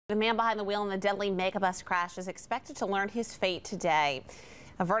The man behind the wheel in the deadly Megabus crash is expected to learn his fate today.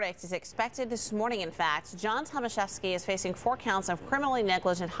 A verdict is expected this morning, in fact. John Tomaszewski is facing 4 counts of criminally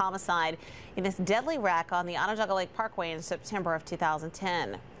negligent homicide in this deadly wreck on the Onondaga Lake Parkway in September of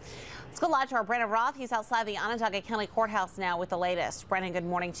 2010. Let's go live to our Brandon Roth. He's outside the Onondaga County Courthouse now with the latest. Brandon, good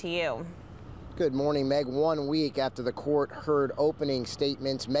morning to you. Good morning, Meg. 1 week after the court heard opening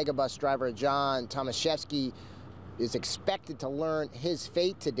statements, Megabus driver John Tomaszewski is expected to learn his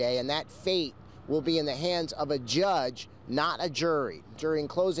fate today, and that fate will be in the hands of a judge, not a jury. During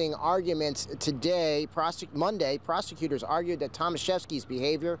closing arguments today, Monday, prosecutors argued that Tomaszewski's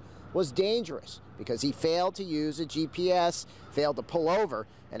behavior was dangerous because he failed to use a GPS, failed to pull over,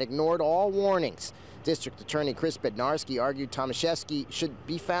 and ignored all warnings. District Attorney Chris Bednarski argued Tomaszewski should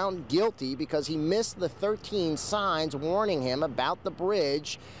be found guilty because he missed the 13 signs warning him about the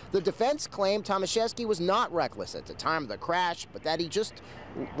bridge. The defense claimed Tomaszewski was not reckless at the time of the crash, but that he just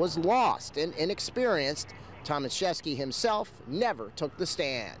was lost and inexperienced. Tomaszewski himself never took the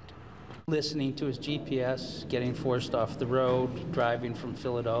stand. Listening to his GPS, getting forced off the road, driving from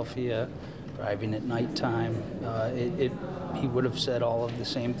Philadelphia, driving at nighttime, he would have said all of the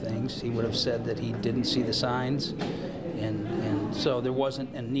same things. He would have said that he didn't see the signs, and so there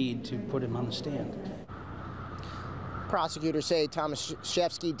wasn't a need to put him on the stand. Prosecutors say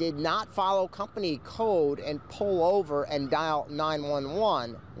Tomaszewski did not follow company code and pull over and dial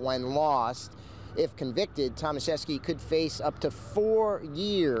 911 when lost. If convicted, Tomaszewski could face up to 4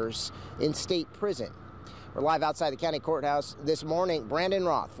 years in state prison. We're live outside the county courthouse this morning. Brandon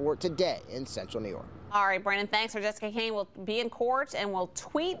Roth for Today in Central New York. All right, Brandon, thanks. Jessica Kane will be in court and will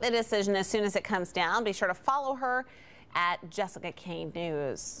tweet the decision as soon as it comes down. Be sure to follow her at Jessica Kane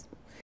News.